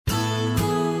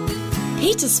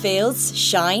Petersfield's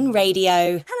Shine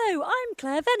Radio. Hello, I'm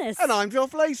Claire Venice. And I'm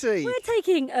Geoff Lacey. We're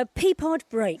taking a Peapod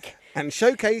break. And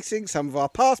showcasing some of our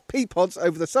past Peapods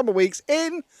over the summer weeks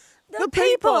in the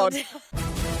Peapod.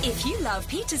 If you love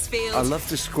Petersfield, I love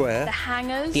the square. The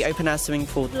hangers. The open air swimming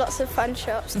pool. Lots of fun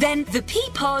shops. then the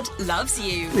Peapod loves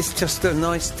you. It's just a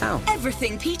nice town.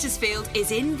 Everything Petersfield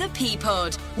is in the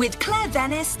Peapod with Claire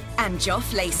Venice and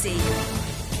Geoff Lacey.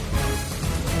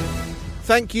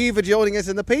 Thank you for joining us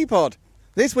in the Peapod.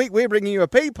 This week we're bringing you a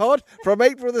Peapod from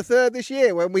April the 3rd this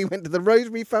year when we went to the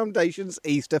Rosemary Foundation's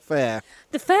Easter Fair.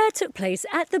 The fair took place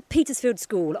at the Petersfield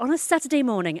School on a Saturday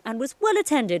morning and was well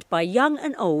attended by young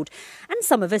and old, and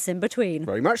some of us in between.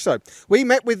 Very much so. We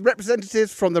met with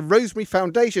representatives from the Rosemary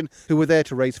Foundation who were there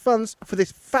to raise funds for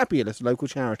this fabulous local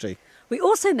charity. We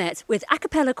also met with a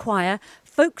cappella choir,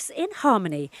 Folks in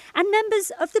Harmony, and members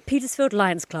of the Petersfield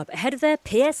Lions Club ahead of their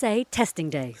PSA testing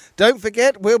day. Don't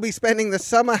forget, we'll be spending the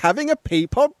summer having a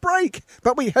Peapod break,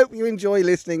 but we hope you enjoy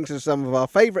listening to some of our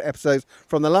favourite episodes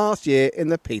from the last year in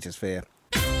the Petersphere.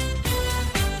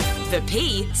 The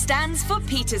P stands for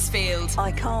Petersfield.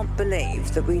 I can't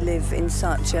believe that we live in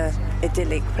such a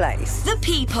idyllic place. The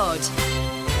Peapod.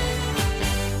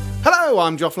 Hello,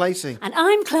 I'm Geoff Lacey. And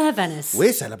I'm Claire Venice.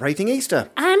 We're celebrating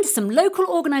Easter. And some local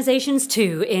organisations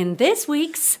too in this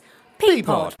week's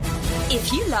Peapod.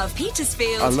 If you love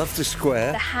Petersfield, I love the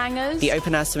square. The hangers. The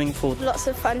open air swimming pool. Lots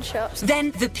of fun shops.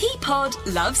 then the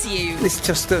Peapod loves you. It's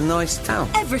just a nice town.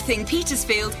 Everything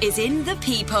Petersfield is in the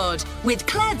Peapod with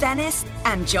Claire Venice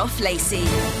and Geoff Lacey.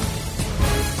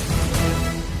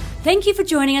 Thank you for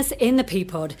joining us in the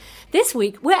Peapod. This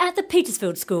week, we're at the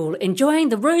Petersfield School enjoying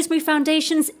the Rosemary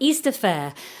Foundation's Easter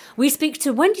Fair. We speak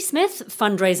to Wendy Smith,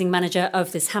 fundraising manager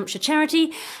of this Hampshire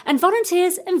charity, and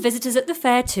volunteers and visitors at the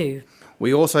fair too.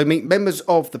 We also meet members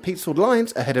of the Petersfield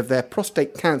Lions ahead of their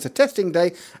prostate cancer testing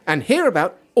day and hear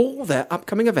about all their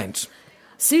upcoming events.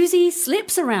 Susie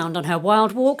slips around on her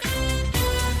wild walk.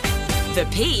 The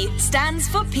P stands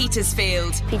for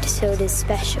Petersfield. Petersfield is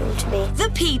special to me. The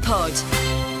Peapod.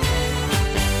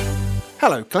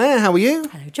 Hello, Claire, how are you?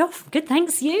 Hello, Geoff. Good,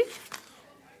 thanks. You?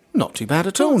 Not too bad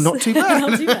at all, not too bad.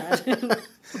 Not too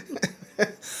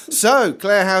bad. So,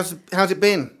 Claire, how's it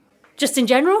been? Just in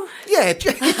general? Yeah,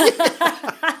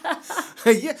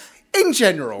 yeah, in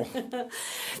general.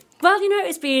 Well, you know,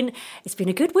 it's been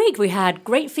a good week. We had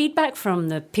great feedback from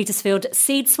the Petersfield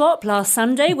Seed Swap last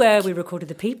Sunday, where we recorded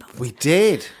the Peapod. We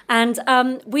did. And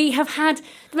we have had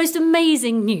the most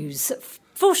amazing news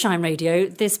for Shine Radio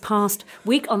this past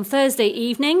week on Thursday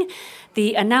evening.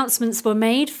 The announcements were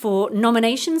made for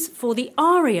nominations for the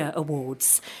ARIA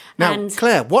Awards. Now, and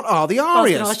Claire, what are the I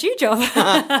was ARIAs? going to ask you, Geoff.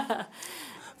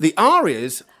 The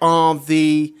ARIAs are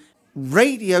the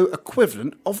radio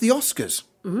equivalent of the Oscars.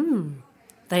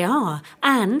 They are.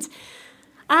 And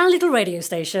our little radio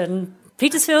station,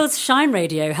 Petersfield's Shine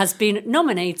Radio, has been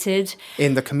nominated.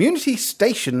 In the Community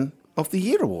Station of the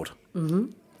Year Award.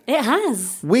 It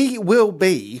has. We will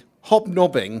be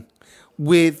hobnobbing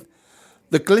with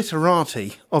the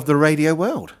glitterati of the radio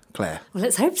world, Claire. Well,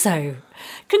 let's hope so.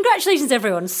 Congratulations,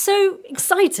 everyone. So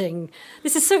exciting.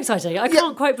 This is so exciting. I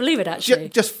can't quite believe it, actually.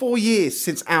 Just 4 years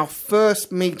since our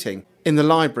first meeting in the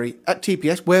library at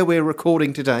TPS, where we're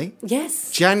recording today. Yes.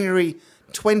 January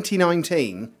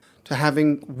 2019, to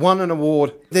having won an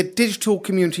award, the digital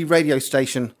community radio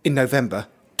station in November,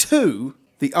 to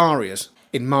the ARIAs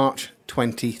in March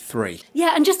 23.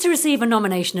 Yeah, and just to receive a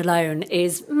nomination alone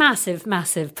is massive,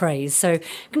 massive praise. So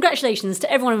congratulations to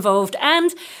everyone involved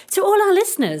and to all our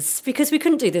listeners, because we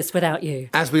couldn't do this without you.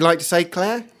 As we like to say,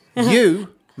 Claire, you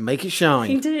make it We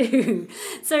shine. do.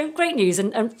 So great news,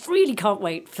 and really can't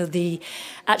wait for the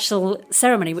actual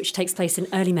ceremony, which takes place in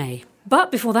early May. But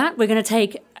before that, we're going to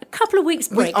take a couple of weeks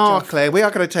break. We are, Geoff. Claire. We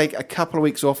are going to take a couple of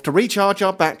weeks off to recharge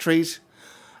our batteries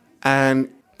and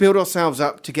build ourselves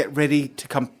up to get ready to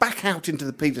come back out into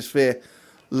the Petersphere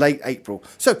late April.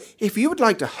 So if you would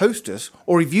like to host us,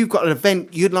 or if you've got an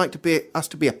event you'd like us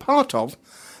to be a part of,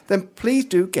 then please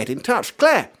do get in touch.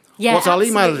 Claire, Yeah, what's our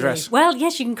email absolutely. address? Well,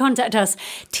 yes, you can contact us,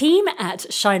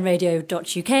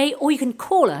 team@shineradio.uk, or you can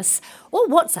call us or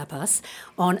WhatsApp us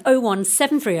on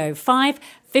 01730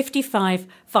 55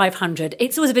 500.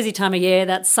 It's always a busy time of year,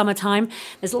 that's summertime.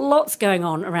 There's lots going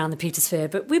on around the Petersphere,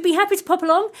 but we'd be happy to pop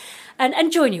along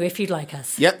and join you if you'd like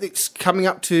us. Yep, it's coming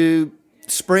up to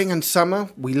spring and summer.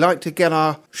 We like to get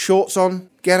our shorts on,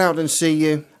 get out and see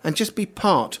you, and just be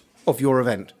part of your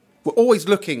event. We're always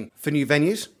looking for new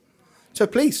venues, so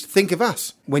please think of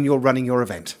us when you're running your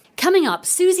event. Coming up,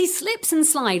 Susie slips and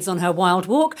slides on her wild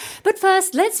walk, but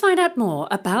first, let's find out more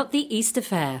about the Easter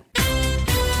Fair.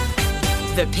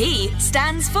 The P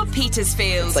stands for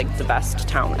Petersfield. It's like the best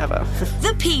town ever.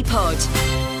 The P-Pod.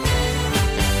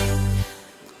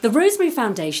 The Rosemary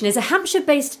Foundation is a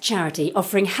Hampshire-based charity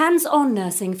offering hands-on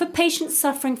nursing for patients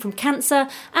suffering from cancer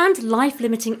and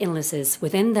life-limiting illnesses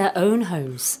within their own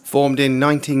homes. Formed in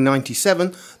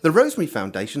 1997, the Rosemary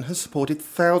Foundation has supported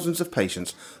thousands of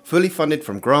patients, fully funded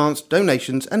from grants,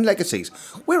 donations and legacies.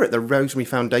 We're at the Rosemary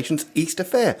Foundation's Easter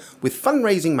Fair with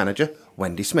fundraising manager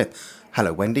Wendy Smith.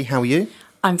 Hello Wendy, how are you?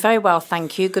 I'm very well,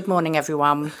 thank you. Good morning,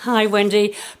 everyone. Hi,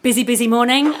 Wendy. Busy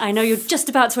morning. I know you're just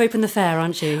about to open the fair,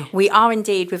 aren't you? We are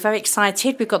indeed. We're very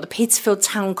excited. We've got the Petersfield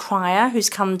Town Choir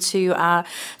who's come to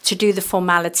do the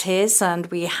formalities, and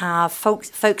we have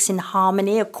folks in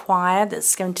Harmony, a choir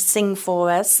that's going to sing for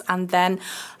us, and then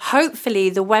hopefully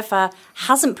the weather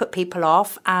hasn't put people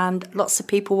off, and lots of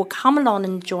people will come along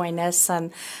and join us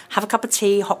and have a cup of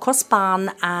tea, hot cross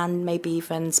bun, and maybe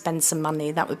even spend some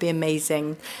money. That would be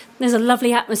amazing. There's a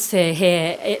lovely atmosphere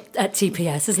here at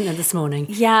TPS, isn't there, this morning?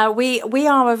 Yeah, we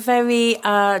are a very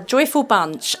joyful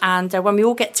bunch, and when we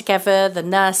all get together, the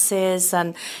nurses,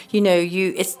 and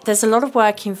there's a lot of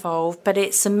work involved, but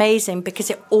it's amazing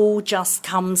because it all just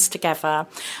comes together,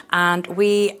 and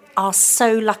we are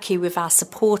so lucky with our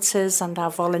supporters and our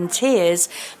volunteers,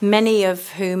 many of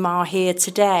whom are here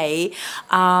today,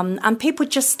 and people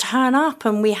just turn up,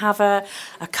 and we have a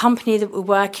company that we're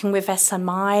working with,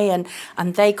 SMI,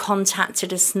 and they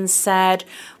contacted us and said,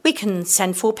 we can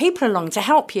send 4 people along to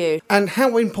help you. And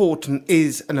how important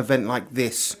is an event like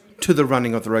this to the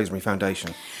running of the Rosemary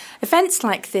Foundation? Events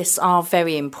like this are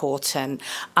very important.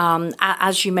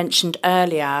 As you mentioned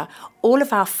earlier, all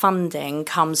of our funding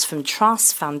comes from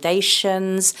trusts,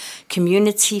 foundations,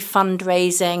 community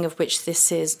fundraising, of which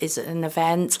this is an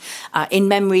event,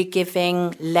 in-memory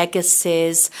giving,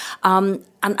 legacies.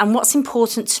 And what's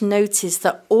important to note is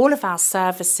that all of our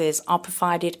services are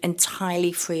provided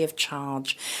entirely free of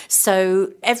charge.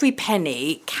 So every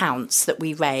penny counts that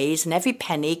we raise, and every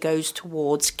penny goes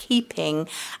towards keeping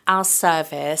our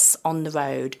service on the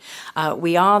road.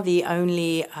 We are the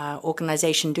only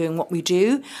organisation doing what we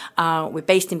do. We're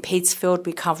based in Petersfield.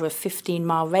 We cover a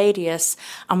 15-mile radius,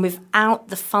 and without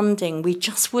the funding, we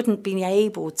just wouldn't be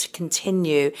able to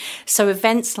continue. So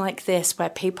events like this, where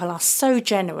people are so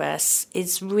generous,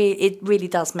 it really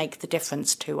does make the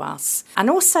difference to us. And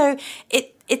also,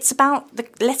 it's about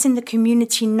letting the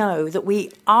community know that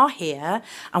we are here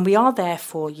and we are there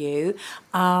for you.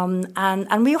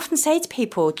 And we often say to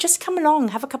people, just come along,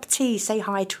 have a cup of tea, say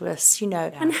hi to us,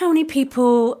 And how many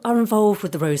people are involved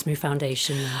with the Rosemary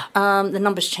Foundation? The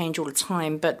numbers change all the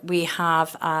time, but we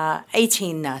have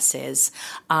 18 nurses,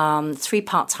 3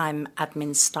 part-time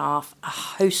admin staff, a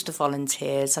host of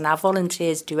volunteers, and our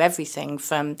volunteers do everything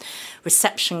from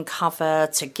reception cover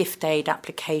to gift aid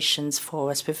applications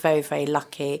for us. We're very, very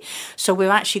lucky. So we're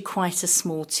actually quite a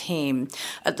small team.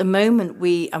 At the moment,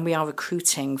 we are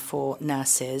recruiting for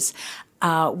nurses.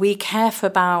 We care for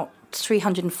about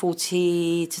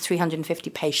 340 to 350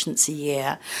 patients a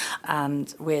year,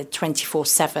 and we're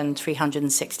 24/7,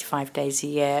 365 days a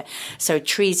year. So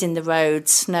trees in the road,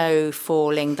 snow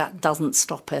falling, that doesn't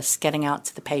stop us getting out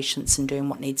to the patients and doing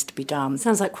what needs to be done.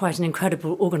 Sounds like quite an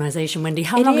incredible organisation, Wendy.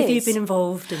 How long have you been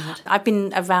involved in it? I've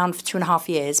been around for 2.5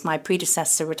 years. My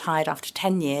predecessor retired after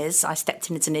 10 years. I stepped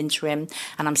in as an interim,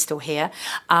 and I'm still here.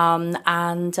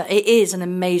 And it is an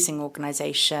amazing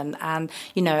organisation. And,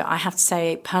 I have to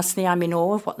say, personally, I'm in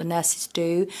awe of what the nurses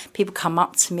do. People come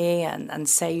up to me and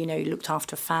say, you looked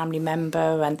after a family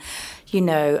member, and,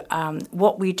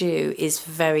 what we do is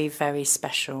very, very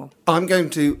special. I'm going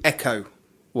to echo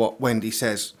what Wendy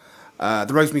says.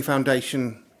 The Rosemary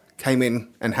Foundation came in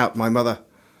and helped my mother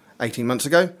 18 months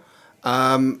ago,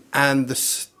 and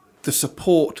the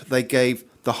support they gave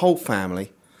the whole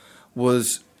family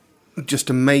was just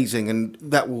amazing, and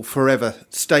that will forever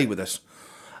stay with us.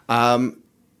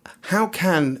 How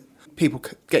can people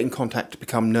get in contact to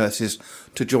become nurses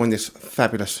to join this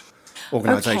fabulous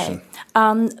organisation? Okay.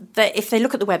 If they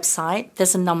look at the website,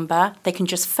 there's a number. They can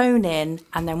just phone in,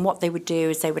 and then what they would do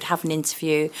is they would have an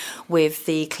interview with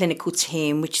the clinical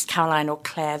team, which is Caroline or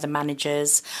Claire, the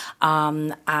managers.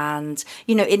 And,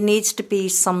 it needs to be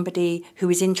somebody who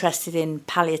is interested in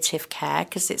palliative care,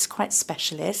 because it's quite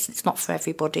specialist. It's not for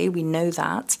everybody. We know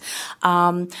that.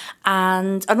 And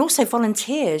also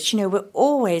volunteers. We're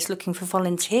always looking for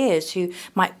volunteers who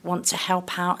might want to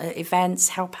help out at events,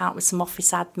 help out with some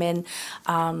office admin.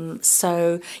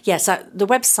 So the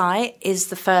website is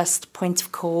the first point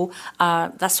of call.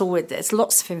 That's all. There's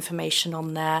lots of information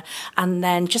on there, and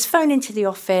then just phone into the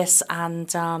office,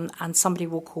 and somebody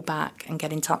will call back and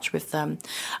get in touch with them.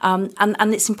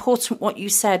 And it's important what you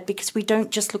said, because we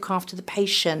don't just look after the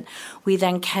patient; we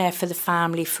then care for the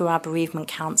family through our bereavement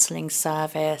counselling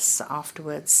service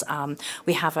afterwards.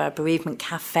 We have a bereavement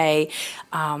cafe.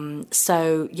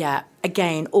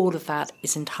 Again, all of that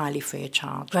is entirely free of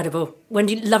charge. Incredible.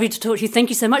 Wendy, lovely to talk to you. Thank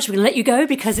you so much. We're going to let you go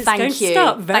because it's going to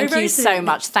start very, very soon. Thank you so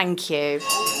much. Thank you.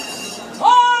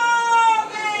 Oh,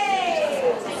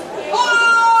 yay!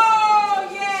 Oh,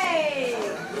 yay!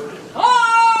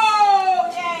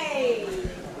 Oh, yay!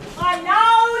 I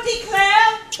now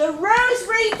declare the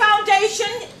Rosemary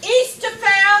Foundation Easter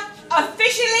Fair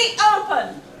officially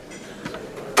open.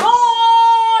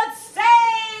 God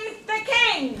save the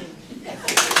King!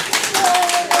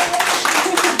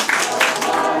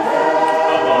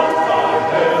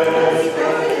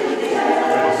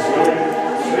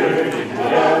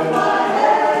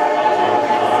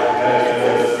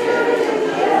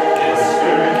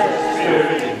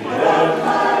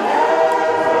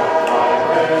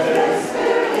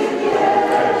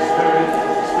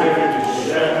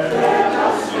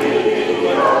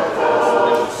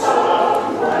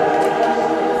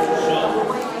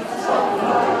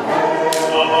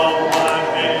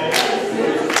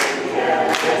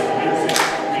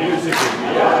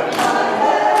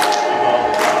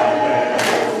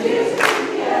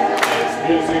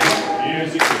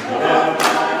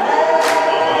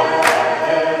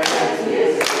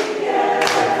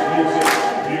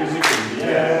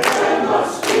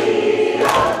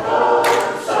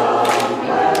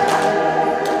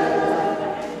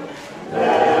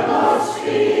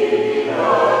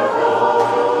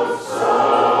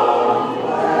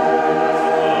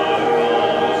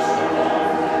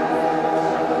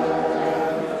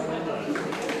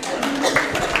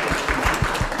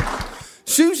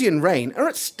 Susie and Rain are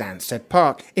at Stansted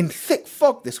Park in thick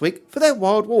fog this week for their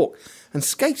wild walk and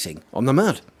skating on the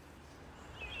mud.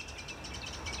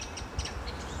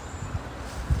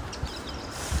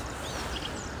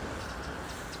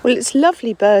 Well, it's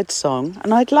lovely bird song,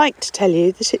 and I'd like to tell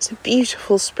you that it's a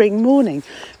beautiful spring morning.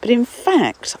 But in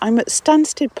fact, I'm at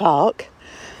Stansted Park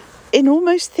in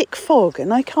almost thick fog,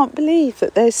 and I can't believe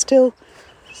that there's still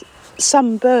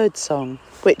some bird song,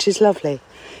 which is lovely.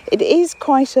 It is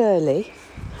quite early,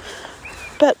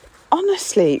 but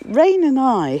honestly, Rain and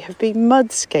I have been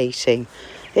mud skating.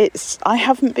 I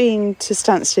haven't been to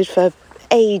Stansted for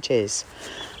ages.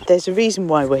 There's a reason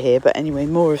why we're here, but anyway,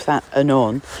 more of that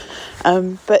anon.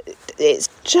 But it's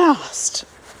just,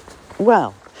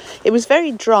 well, it was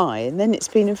very dry, and then it's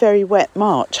been a very wet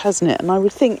March, hasn't it? And I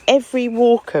would think every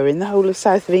walker in the whole of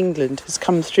south of England has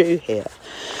come through here.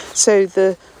 So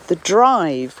the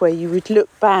drive where you would look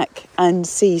back and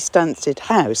see Stansted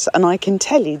House, and I can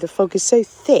tell you the fog is so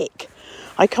thick,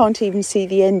 I can't even see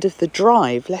the end of the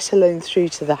drive, let alone through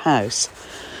to the house.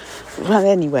 Well,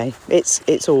 anyway,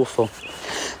 it's awful.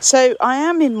 So I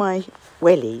am in my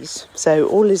wellies, so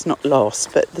all is not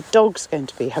lost, but the dog's going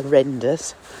to be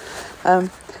horrendous.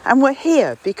 And we're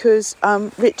here because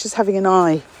Rich is having an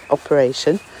eye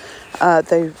operation,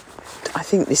 though I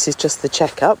think this is just the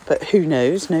checkup, but who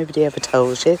knows, nobody ever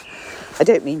tells you. I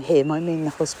don't mean him, I mean the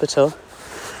hospital.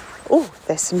 Oh,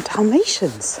 there's some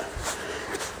Dalmatians.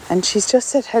 And she's just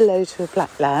said hello to a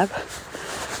black lab,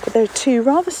 but there are two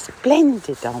rather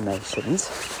splendid Dalmatians,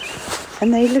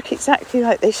 and they look exactly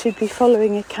like they should be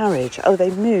following a carriage. Oh, they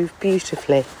move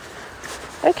beautifully.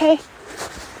 Okay,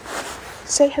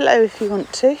 say hello if you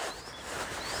want to.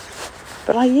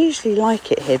 But I usually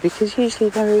like it here because usually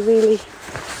there are really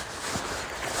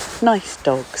nice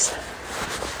dogs.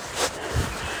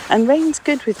 And Rain's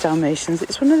good with Dalmatians.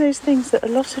 It's one of those things that a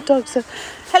lot of dogs are,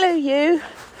 hello you,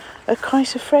 are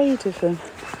quite afraid of them.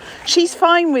 She's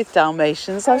fine with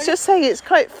Dalmatians. I was just saying it's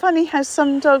quite funny how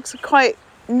some dogs are quite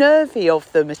nervy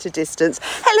of them at a distance.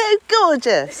 Hello,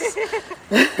 gorgeous.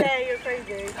 Yeah, you're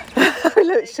crazy. Oh,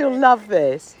 look, she'll love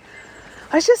this.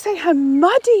 I was just saying how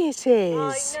muddy it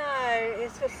is. I know,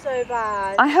 it's just so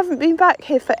bad. I haven't been back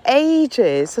here for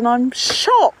ages and I'm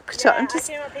shocked. Yeah, I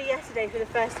came up here yesterday for the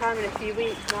first time in a few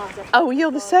weeks. And I was like, oh,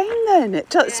 you're the same then,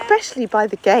 especially by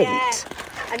the gate. Yeah.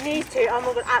 And these two, oh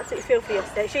my God, absolutely filthy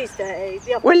yesterday. She's dirty.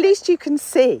 Well, at least you can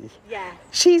see. Yeah.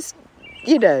 She's,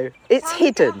 you know, it's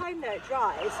hidden. At home though, it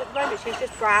dries. At the moment, she's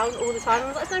just brown all the time. I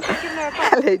was like, it's no point giving her a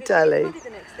bath. Hello, darling. The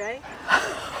next day.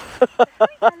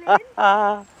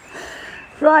 Hi,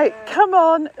 right, come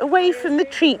on, away from the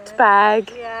treat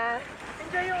bag. Yeah.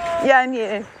 Enjoy your walk. Yeah, and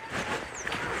you.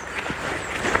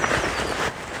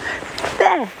 There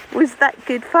there. Was that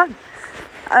good fun?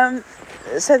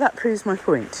 So that proves my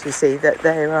point, you see, that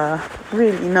there are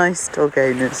really nice dog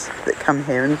owners that come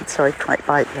here, and so I quite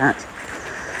like that.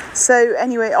 So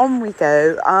anyway, on we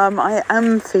go. I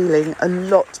am feeling a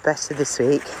lot better this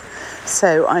week,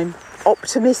 so I'm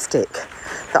optimistic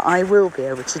that I will be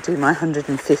able to do my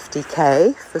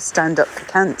 150k for Stand Up for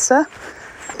Cancer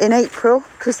in April,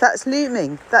 because that's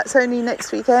looming. That's only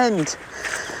next weekend.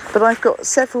 But I've got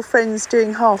several friends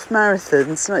doing half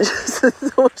marathons, and I just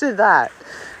thought of that.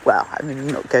 Well, I mean, I'm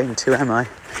not going to, am I?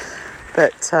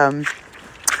 But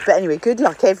anyway, good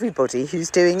luck everybody who's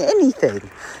doing anything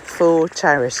for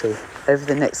charity over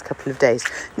the next couple of days.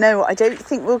 No, I don't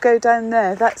think we'll go down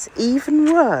there. That's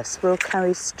even worse. We'll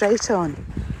carry straight on.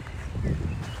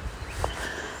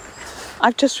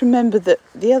 I've just remembered that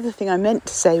the other thing I meant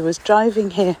to say was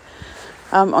driving here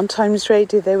on Times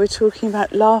Radio, they were talking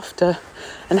about laughter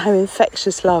and how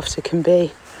infectious laughter can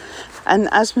be. And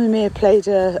Asmamir played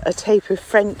a tape of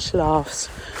French laughs,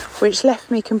 which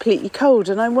left me completely cold.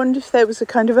 And I wonder if there was a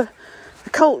kind of a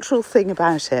cultural thing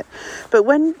about it. But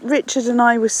when Richard and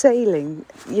I were sailing,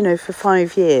 for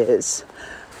 5 years,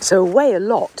 so away a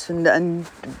lot, and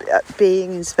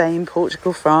being in Spain,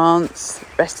 Portugal, France,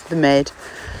 rest of the Med,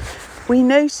 we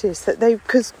noticed that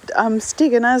because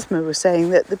Stig and Asma were saying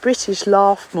that the British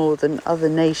laugh more than other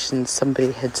nations,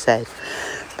 somebody had said.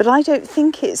 But I don't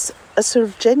think it's a sort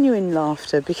of genuine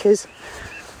laughter, because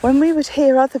when we would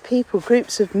hear other people,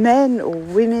 groups of men or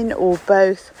women or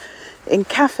both, in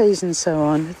cafes and so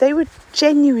on, they would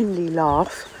genuinely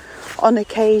laugh on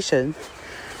occasion.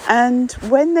 And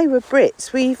when they were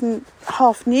Brits, we even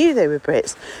half knew they were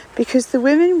Brits, because the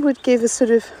women would give a sort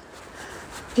of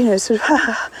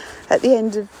at the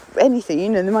end of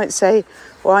anything, they might say,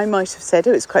 or I might have said,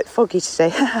 oh, it's quite foggy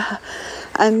today,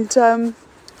 and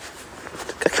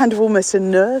a kind of almost a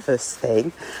nervous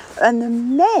thing. And the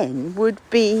men would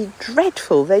be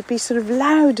dreadful. They'd be sort of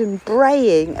loud and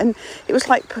braying, and it was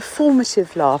like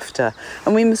performative laughter,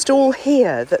 and we must all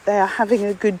hear that they are having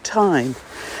a good time.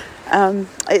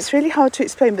 It's really hard to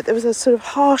explain, but there was a sort of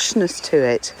harshness to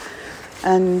it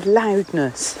and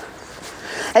loudness.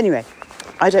 Anyway,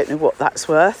 I don't know what that's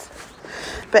worth.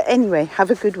 But anyway,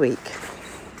 have a good week.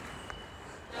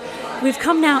 We've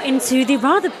come now into the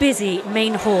rather busy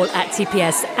main hall at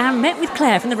TPS and met with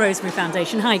Claire from the Rosemary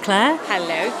Foundation. Hi, Claire.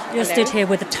 Hello. You're stood here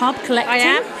with the tub collecting. I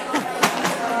am.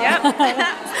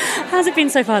 Yeah. How's it been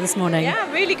so far this morning? Yeah,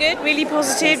 really good, really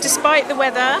positive despite the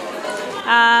weather.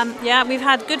 We've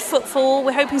had good footfall.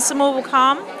 We're hoping some more will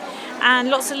come. And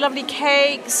lots of lovely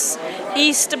cakes,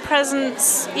 Easter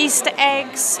presents, Easter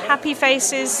eggs, happy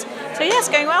faces. So yes,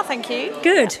 going well, thank you.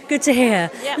 Good to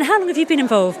hear. Yeah. And how long have you been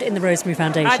involved in the Rosemary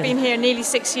Foundation? I've been here nearly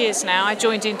 6 years now. I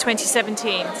joined in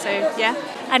 2017, so yeah.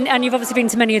 And you've obviously been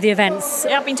to many of the events.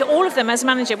 Yeah, I've been to all of them as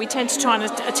manager. We tend to try and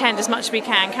attend as much as we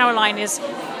can. Caroline is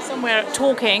somewhere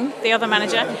talking, the other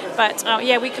manager, but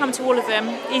we come to all of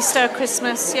them. Easter,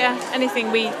 Christmas,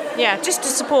 anything just to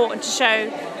support and to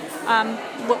show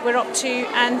what we're up to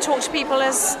and talk to people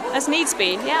as needs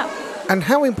be, And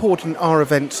how important are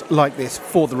events like this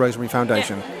for the Rosemary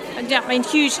Foundation? Yeah, I mean,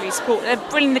 hugely support. They're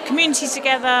bringing the community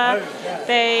together.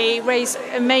 They raise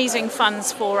amazing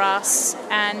funds for us,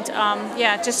 and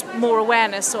just more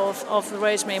awareness of the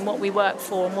Rosemary and what we work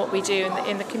for and what we do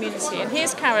in the community. And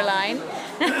here's Caroline.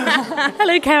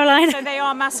 Hello, Caroline. So they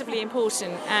are massively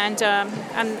important, and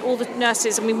all the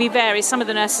nurses. I mean, we vary. Some of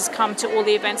the nurses come to all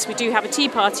the events. We do have a tea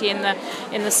party in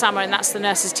the summer, and that's the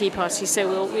nurses' tea party.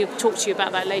 So we'll talk to you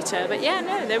about that later. But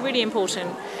they're really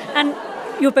important. And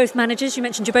you're both managers. You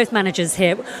mentioned you're both managers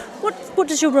here. What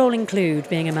does your role include,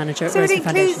 being a manager at Rosemary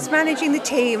Foundation? So it includes managing the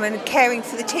team and caring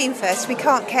for the team first. We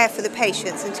can't care for the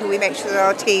patients until we make sure that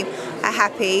our team are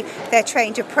happy, they're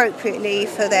trained appropriately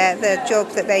for the job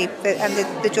that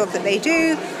the job that they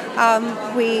do.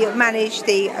 We manage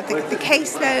the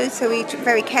caseload, so we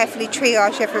very carefully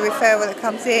triage every referral that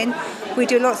comes in. We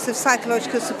do lots of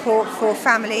psychological support for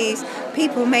families.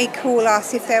 People may call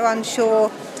us if they're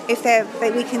unsure. If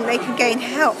they can gain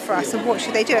help for us, and what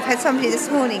should they do? I've had somebody this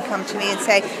morning come to me and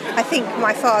say, I think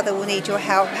my father will need your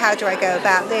help, how do I go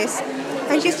about this?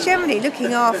 And just generally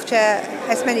looking after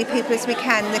as many people as we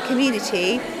can in the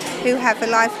community who have a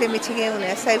life-limiting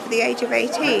illness over the age of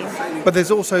 18. But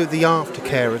there's also the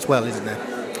aftercare as well, isn't there?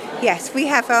 Yes, we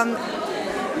have,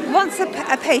 once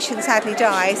a patient sadly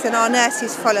dies, then our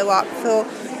nurses follow up for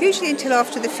usually until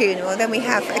after the funeral. Then we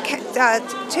have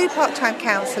two part-time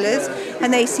counsellors,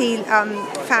 and they see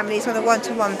families on a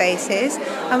one-to-one basis.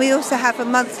 And we also have a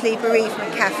monthly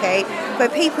bereavement cafe where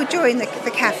people join the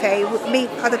cafe, meet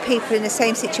other people in the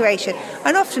same situation,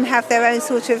 and often have their own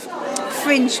sort of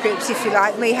fringe groups, if you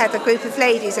like. We had a group of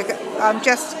ladies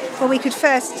just when we could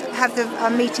first have the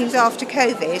meetings after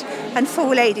COVID, and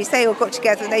 4 ladies, they all got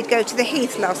together and they'd go to the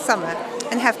Heath last summer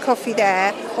and have coffee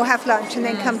there or have lunch and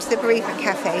then come to the bereavement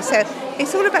cafe. So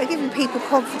it's all about giving people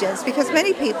confidence, because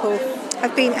many people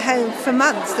have been at home for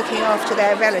months looking after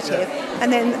their relative,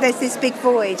 and then there's this big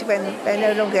void when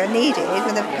they're no longer needed,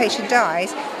 when the patient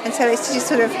dies, and so it's to just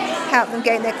sort of help them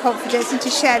gain their confidence and to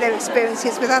share their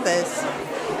experiences with others.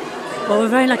 Well, we're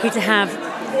very lucky to have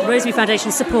Rosemary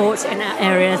Foundation support in our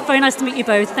area. Very nice to meet you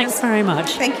both. Thanks very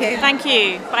much. Thank you. Thank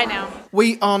you. Bye now.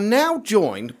 We are now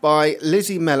joined by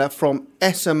Lizzie Meller from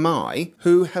SMI,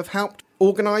 who have helped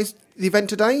organise the event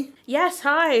today. Yes,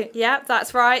 hi. Yeah,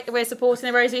 that's right. We're supporting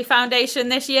the Rosemary Foundation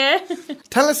this year.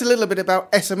 Tell us a little bit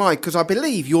about SMI, because I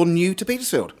believe you're new to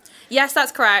Petersfield. Yes,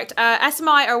 that's correct.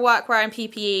 SMI are a workwear and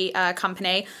PPE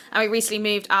company, and we recently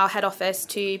moved our head office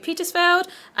to Petersfield,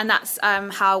 and that's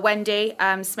how Wendy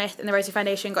Smith and the Rosemary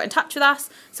Foundation got in touch with us.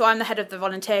 So I'm the head of the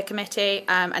volunteer committee,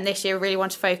 and this year we really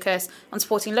want to focus on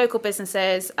supporting local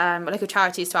businesses, local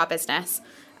charities to our business.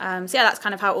 So yeah, that's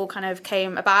kind of how it all kind of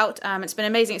came about. It's been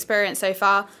an amazing experience so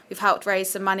far. We've helped raise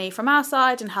some money from our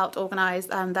side and helped organise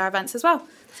their events as well.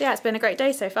 So yeah, it's been a great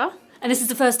day so far. And this is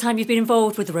the first time you've been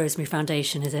involved with the Rosemary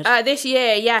Foundation, is it? This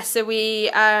year, yes. So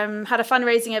we had a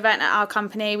fundraising event at our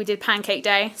company. We did Pancake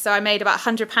Day. So I made about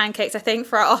 100 pancakes, I think,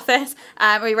 for our office.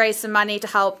 We raised some money to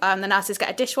help the nurses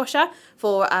get a dishwasher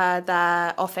for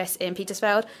their office in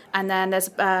Petersfield. And then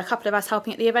there's a couple of us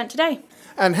helping at the event today.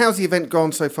 And how's the event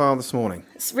gone so far this morning?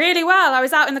 It's really well. I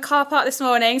was out in the car park this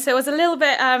morning, so it was a little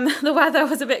bit, the weather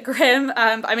was a bit grim.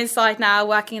 But I'm inside now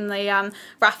working in the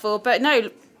raffle. But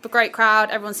no, a great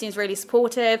crowd. Everyone seems really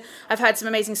supportive. I've heard some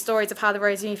amazing stories of how the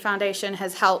Rosemary Foundation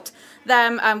has helped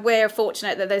them. We're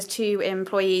fortunate that there's 2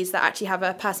 employees that actually have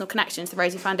a personal connection to the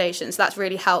Rosemary Foundation, so that's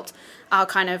really helped our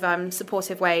kind of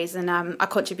supportive ways, and our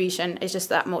contribution is just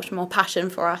that much more passion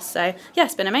for us. So yeah,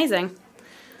 it's been amazing.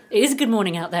 It is a good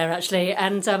morning out there, actually,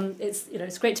 and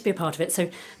it's great to be a part of it. So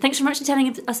thanks very much for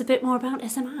telling us a bit more about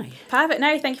SMI. Perfect.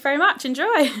 No, thank you very much.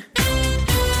 Enjoy.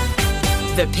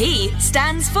 The P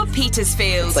stands for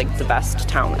Petersfield. It's like the best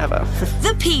town ever.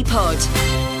 The P Pod.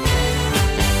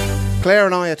 Claire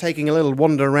and I are taking a little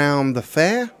wander around the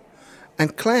fair.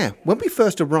 And Claire, when we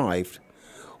first arrived,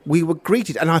 we were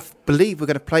greeted, and I believe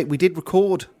we did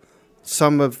record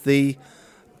some of the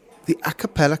a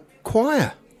cappella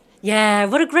choir. Yeah,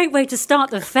 what a great way to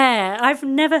start the fair. I've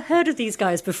never heard of these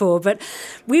guys before, but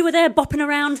we were there bopping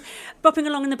along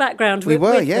in the background with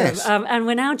yes. them. And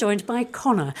we're now joined by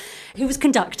Connor, who was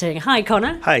conducting. Hi,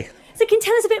 Connor. Hi. So can you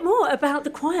tell us a bit more about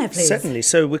the choir, please? Certainly.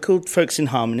 So we're called Folks in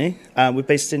Harmony. We're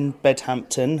based in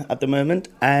Bedhampton at the moment,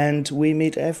 and we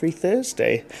meet every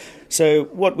Thursday. So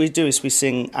what we do is we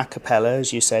sing a cappella,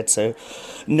 as you said, so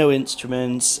no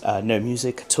instruments, no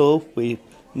music at all. We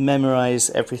memorise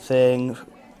everything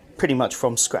pretty much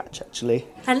from scratch, actually.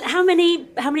 And how many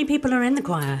people are in the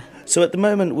choir? So at the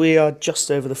moment we are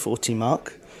just over the 40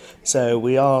 mark. So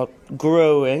we are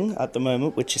growing at the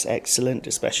moment, which is excellent,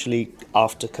 especially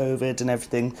after COVID and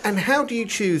everything. And how do you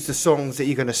choose the songs that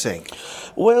you're going to sing?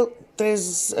 Well,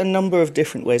 there's a number of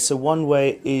different ways. So one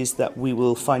way is that we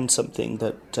will find something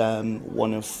that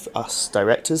one of us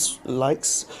directors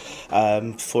likes.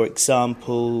 For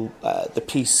example, the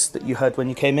piece that you heard when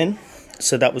you came in.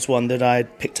 So that was one that I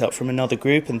picked up from another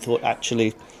group and thought,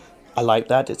 actually, I like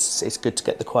that. It's good to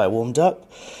get the choir warmed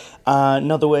up.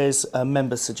 Another way is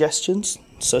member suggestions.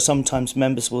 So sometimes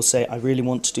members will say, I really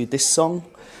want to do this song,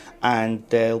 and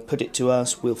they'll put it to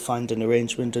us. We'll find an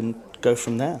arrangement and go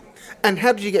from there. And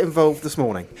how did you get involved this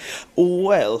morning?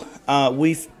 Well,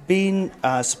 we've been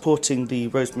supporting the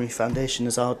Rosemary Foundation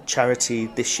as our charity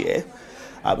this year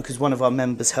because one of our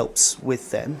members helps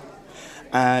with them.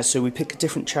 So we pick a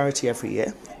different charity every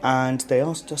year, and they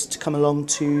asked us to come along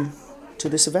to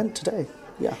this event today.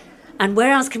 Yeah. And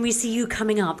where else can we see you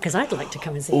coming up? Because I'd like to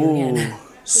come and see you again.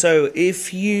 So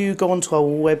if you go onto our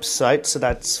website, so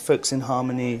that's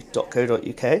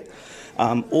folksinharmony.co.uk,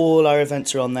 all our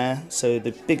events are on there. So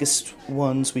the biggest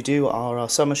ones we do are our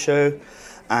summer show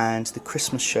and the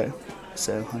Christmas show.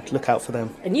 So I'd look out for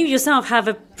them. And you yourself have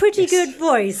a pretty good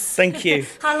voice. Thank you.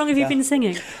 How long have you been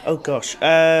singing? Oh gosh,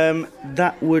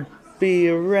 that would be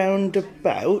around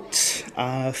about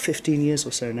 15 years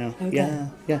or so now. Okay.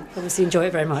 Yeah. Obviously enjoy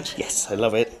it very much. Yes, I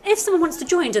love it. If someone wants to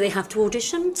join, do they have to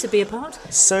audition to be a part?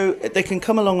 So they can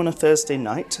come along on a Thursday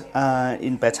night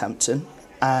in Bedhampton,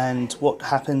 and what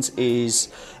happens is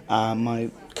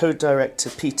my co-director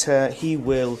Peter, he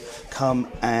will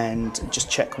come and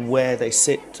just check where they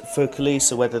sit vocally,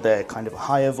 so whether they're kind of a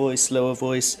higher voice, lower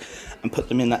voice, and put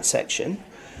them in that section.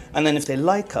 And then if they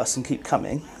like us and keep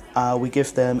coming, we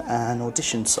give them an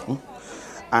audition song.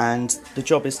 And the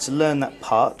job is to learn that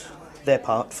part, their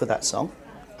part for that song,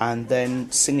 and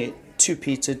then sing it to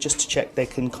Peter just to check they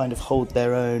can kind of hold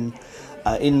their own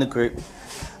in the group.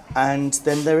 And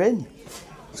then they're in.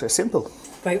 So simple.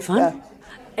 Great fun. Yeah.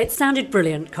 It sounded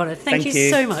brilliant, Connor. Thank Thank you you.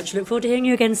 so much. Look forward to hearing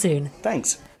you again soon.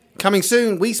 Thanks. Coming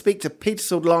soon, we speak to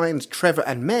Petersfield Lions, Trevor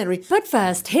and Mary. But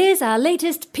first, here's our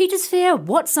latest Petersfield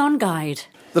What's On guide.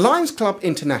 The Lions Club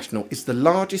International is the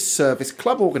largest service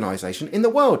club organisation in the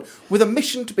world, with a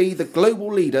mission to be the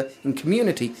global leader in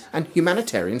community and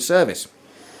humanitarian service.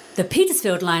 The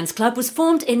Petersfield Lions Club was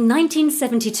formed in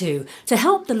 1972 to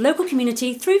help the local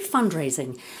community through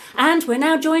fundraising. And we're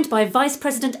now joined by Vice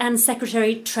President and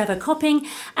Secretary Trevor Copping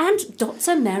and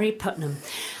Dr. Mary Putnam.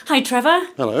 Hi, Trevor.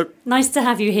 Hello. Nice to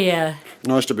have you here.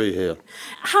 Nice to be here.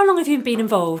 How long have you been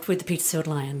involved with the Petersfield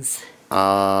Lions?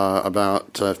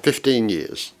 About 15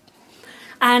 years.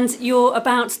 And you're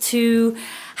about to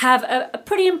have a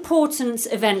pretty important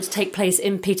event take place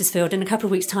in Petersfield in a couple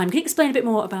of weeks' time. Can you explain a bit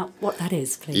more about what that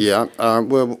is, please? Yeah,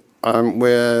 we're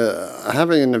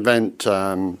having an event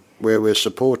where we're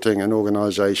supporting an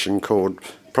organisation called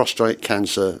Prostate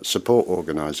Cancer Support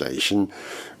Organisation,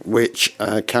 which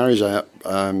carries out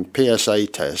PSA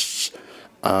tests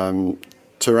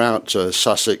throughout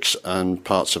Sussex and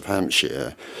parts of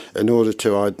Hampshire in order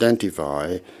to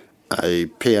identify a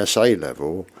PSA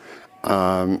level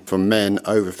for men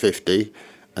over 50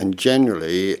 and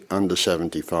generally under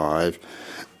 75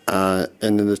 in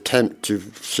an attempt to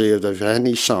see if there's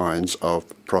any signs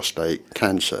of prostate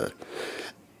cancer.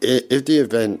 If the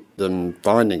event them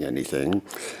finding anything,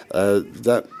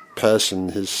 that person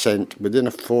is sent within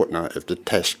a fortnight of the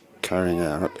test carrying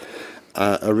out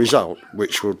a result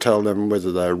which will tell them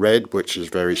whether they're red, which is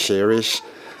very serious,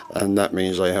 and that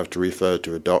means they have to refer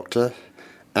to a doctor,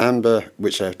 amber,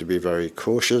 which they have to be very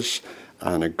cautious,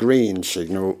 and a green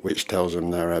signal which tells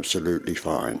them they're absolutely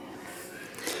fine.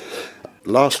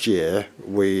 Last year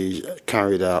we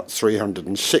carried out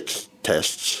 306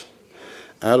 tests.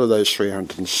 Out of those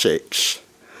 306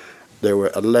 there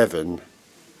were 11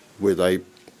 with a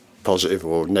positive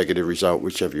or negative result,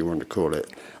 whichever you want to call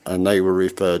it, and they were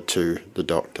referred to the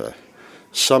doctor.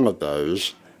 Some of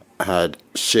those had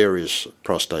serious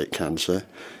prostate cancer,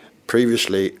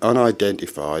 previously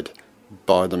unidentified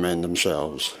by the men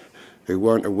themselves, who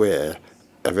weren't aware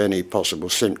of any possible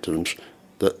symptoms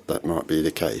that might be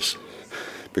the case.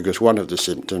 Because one of the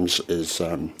symptoms is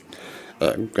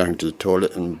going to the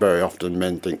toilet, and very often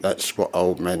men think that's what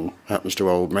happens to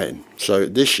old men. So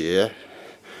this year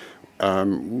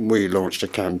we launched a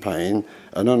campaign,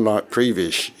 and unlike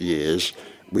previous years,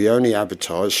 we only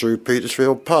advertised through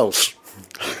Petersfield Pulse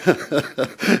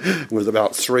with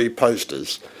about 3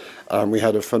 posters. We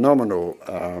had a phenomenal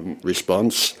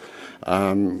response.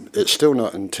 It's still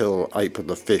not until April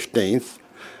the 15th,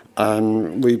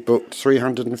 and we booked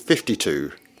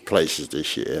 352 places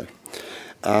this year.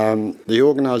 The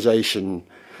organisation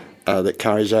that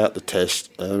carries out the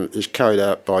test is carried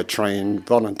out by trained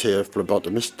volunteer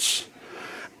phlebotomists,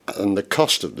 and the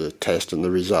cost of the test and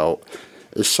the result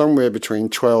is somewhere between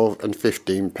 £12 and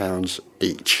 £15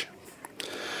 each.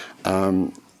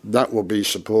 That will be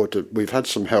supported. We've had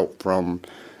some help from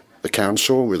the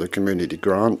council with a community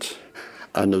grant,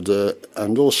 and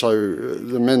also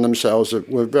the men themselves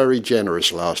were very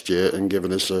generous last year in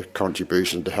giving us a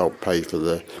contribution to help pay for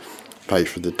the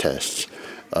tests,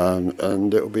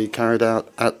 and it will be carried out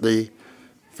at the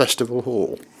Festival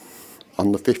Hall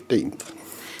on the 15th.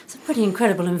 It's a pretty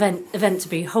incredible event to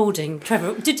be holding,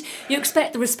 Trevor. Did you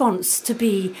expect the response to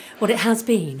be what it has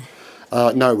been?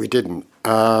 No, we didn't.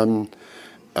 To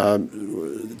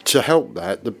help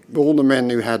that, all the men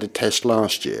who had a test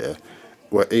last year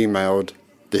were emailed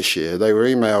this year. They were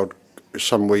emailed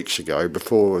some weeks ago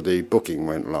before the booking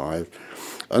went live.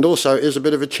 And also it is a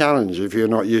bit of a challenge if you're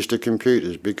not used to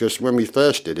computers, because when we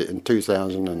first did it in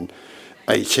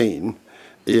 2018,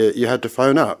 you had to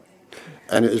phone up.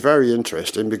 And it was very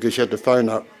interesting because you had to phone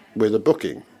up with a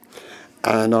booking.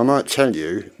 And I might tell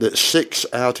you that 6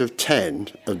 out of 10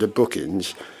 of the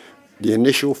bookings, the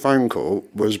initial phone call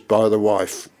was by the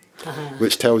wife,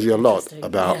 which tells you a lot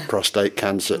about prostate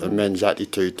cancer and men's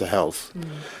attitude to health.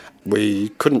 We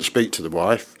couldn't speak to the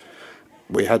wife.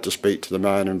 We had to speak to the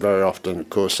man, and very often, of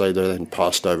course, they then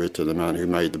passed over to the man who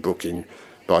made the booking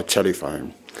by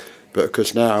telephone. But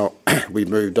because now we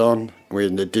moved on, we're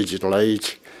in the digital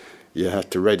age, you have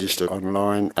to register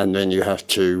online and then you have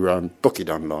to book it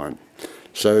online.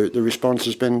 So the response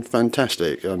has been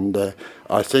fantastic, and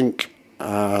I think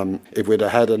if we'd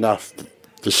have had enough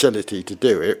facility to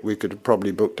do it, we could have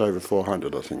probably booked over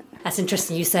 400, I think. That's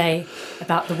interesting you say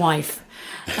about the wife.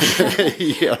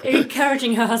 Yeah.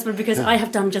 Encouraging her husband, because I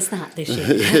have done just that this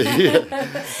year.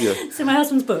 Yeah. So my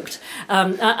husband's booked,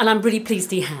 and I'm really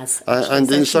pleased he has. And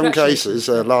So in some congratulations.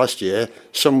 cases, last year,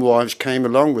 some wives came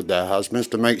along with their husbands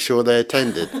to make sure they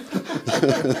attended.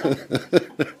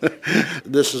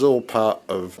 This is all part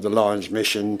of the Lions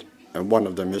mission, and one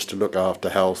of them is to look after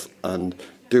health and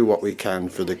do what we can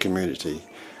for the community.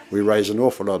 We raise an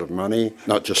awful lot of money,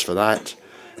 not just for that,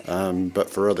 but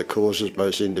for other causes,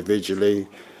 both individually,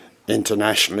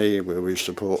 internationally, where we've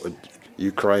supported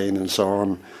Ukraine and so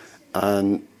on.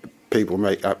 And people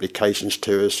make applications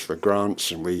to us for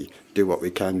grants, and we do what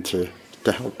we can to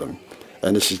help them.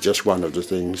 And this is just one of the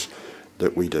things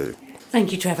that we do.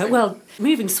 Thank you, Trevor. Well,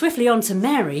 moving swiftly on to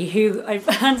Mary, who I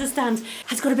understand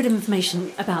has got a bit of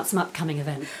information about some upcoming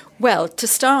events. Well, to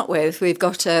start with, we've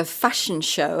got a fashion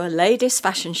show, a ladies'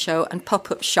 fashion show and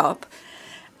pop-up shop.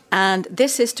 And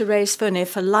this is to raise money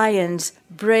for Lions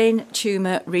Brain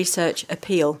Tumour Research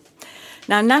Appeal.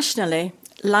 Now, nationally,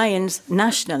 Lions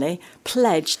nationally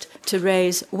pledged to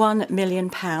raise £1 million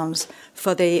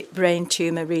for the Brain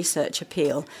Tumour Research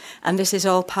Appeal. And this is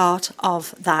all part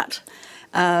of that.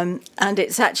 And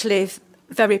it's actually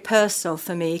very personal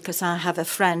for me because I have a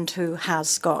friend who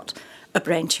has got a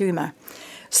brain tumour.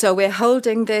 So we're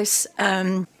holding this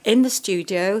in the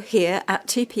studio here at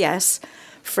TPS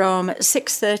from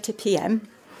 6:30 p.m.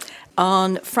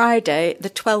 on Friday, the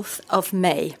 12th of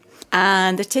May.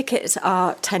 And the tickets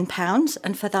are £10,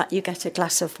 and for that you get a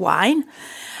glass of wine.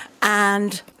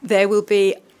 And there will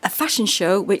be a fashion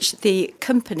show, which the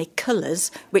company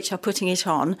Colours, which are putting it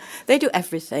on, they do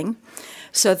everything.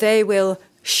 So they will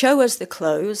show us the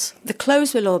clothes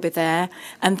will all be there,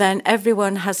 and then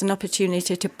everyone has an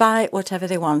opportunity to buy whatever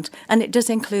they want, and it does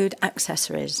include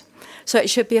accessories. So it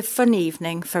should be a fun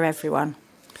evening for everyone.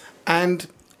 And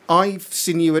I've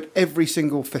seen you at every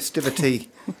single festivity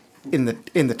in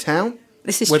the town.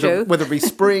 This is true. true. Whether it be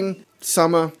spring,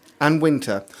 summer and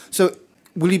winter. So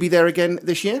will you be there again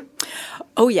this year?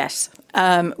 Oh, yes.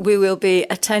 We will be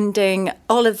attending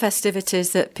all of the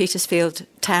festivities that Petersfield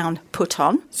Town put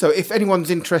on. So if anyone's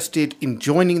interested in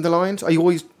joining the Lions, are you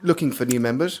always looking for new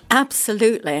members?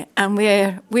 Absolutely. And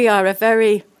we are a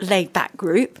very laid-back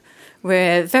group.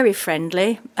 We're very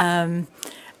friendly.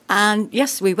 And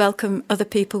yes, we welcome other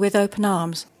people with open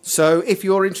arms. So if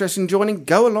you're interested in joining,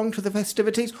 go along to the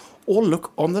festivities or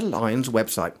look on the Lions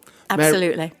website.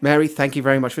 Absolutely. Mary, thank you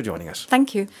very much for joining us.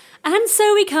 Thank you. And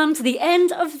so we come to the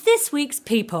end of this week's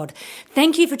Peapod.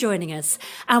 Thank you for joining us.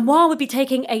 And while we'll be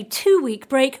taking a 2-week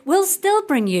break, we'll still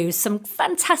bring you some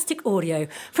fantastic audio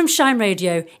from Shine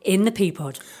Radio in the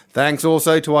Peapod. Thanks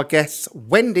also to our guests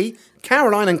Wendy,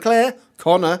 Caroline and Claire,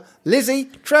 Connor, Lizzie,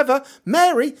 Trevor,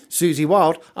 Mary, Susie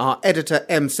Wild, our editor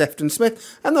M. Sefton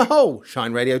Smith, and the whole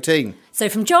Shine Radio team. So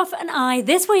from Joff and I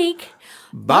this week,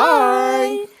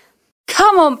 bye!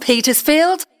 Come on,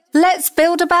 Petersfield, let's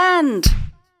build a band.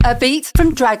 A beat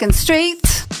from Dragon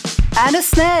Street, and a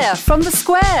snare from the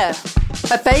Square,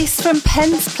 a bass from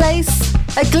Penn's Place,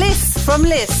 a gliss from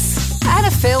Liss, and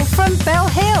a fill from Bell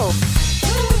Hill.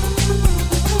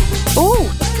 Ooh,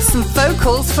 some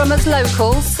vocals from us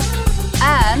locals,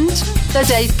 and the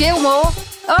Dave Gilmore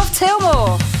of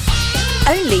Tilmore.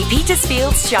 Only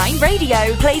Petersfield's Shine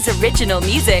Radio plays original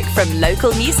music from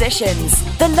local musicians.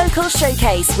 The Local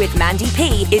Showcase with Mandy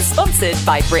P is sponsored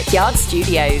by Brickyard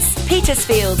Studios,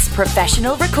 Petersfield's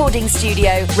professional recording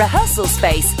studio, rehearsal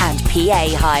space and PA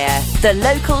hire. The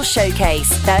Local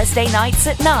Showcase, Thursday nights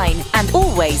at 9 and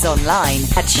always online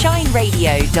at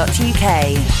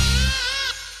shineradio.uk.